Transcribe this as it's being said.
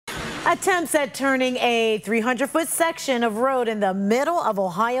Attempts at turning a 300-foot section of road in the middle of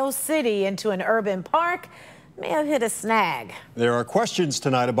Ohio City into an urban park may have hit a snag. There are questions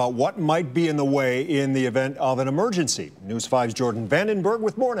tonight about what might be in the way in the event of an emergency. News 5's Jordan Vandenberg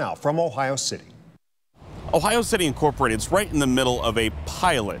with more now from Ohio City. Ohio City Incorporated is right in the middle of a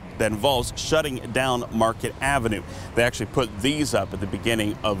pilot that involves shutting down Market Avenue. They actually put these up at the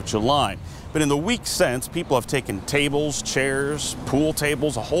beginning of July. But in the week since, people have taken tables, chairs, pool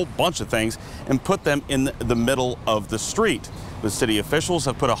tables, a whole bunch of things, and put them in the middle of the street. The city officials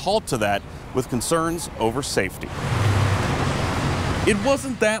have put a halt to that with concerns over safety. It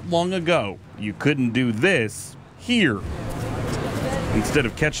wasn't that long ago you couldn't do this here. Instead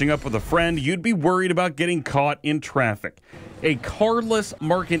of catching up with a friend, you'd be worried about getting caught in traffic. A carless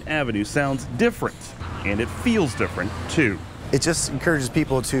Market Avenue sounds different, and it feels different, too. It just encourages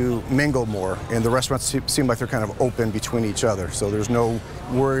people to mingle more, and the restaurants seem like they're kind of open between each other, so there's no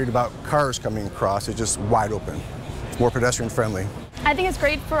worried about cars coming across. It's just wide open. It's more pedestrian friendly. I think it's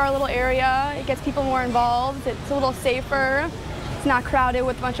great for our little area. It gets people more involved. It's a little safer. It's not crowded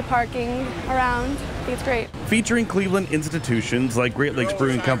with a bunch of parking around. I think it's great. Featuring Cleveland institutions like Great Lakes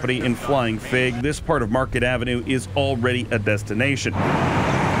Brewing Company and Flying Fig, this part of Market Avenue is already a destination.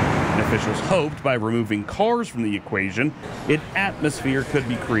 And officials hoped by removing cars from the equation, an atmosphere could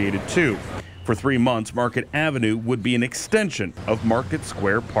be created too. For 3 months, Market Avenue would be an extension of Market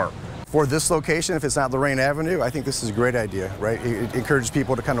Square Park. For this location, if it's not Lorraine Avenue, I think this is a great idea, right? It encourages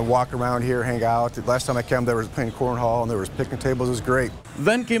people to kind of walk around here, hang out. Last time I came, there was playing cornhole and there was picnic tables. It was great.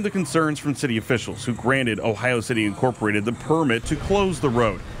 Then came the concerns from city officials who granted Ohio City Incorporated the permit to close the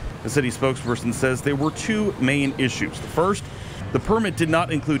road. The city spokesperson says there were two main issues. The first, the permit did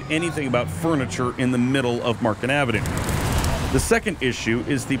not include anything about furniture in the middle of Market Avenue. The second issue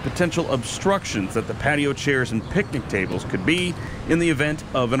is the potential obstructions that the patio chairs and picnic tables could be in the event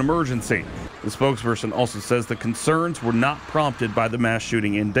of an emergency. The spokesperson also says the concerns were not prompted by the mass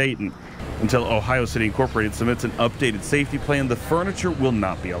shooting in Dayton. Until Ohio City Incorporated submits an updated safety plan, the furniture will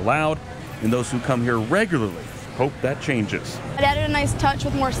not be allowed, and those who come here regularly hope that changes. It added a nice touch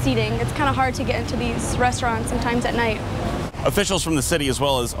with more seating. It's kind of hard to get into these restaurants sometimes at night. Officials from the city as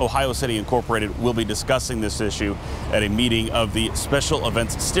well as Ohio City Incorporated will be discussing this issue at a meeting of the Special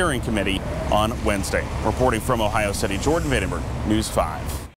Events Steering Committee on Wednesday. Reporting from Ohio City, Jordan Vandenberg, News 5.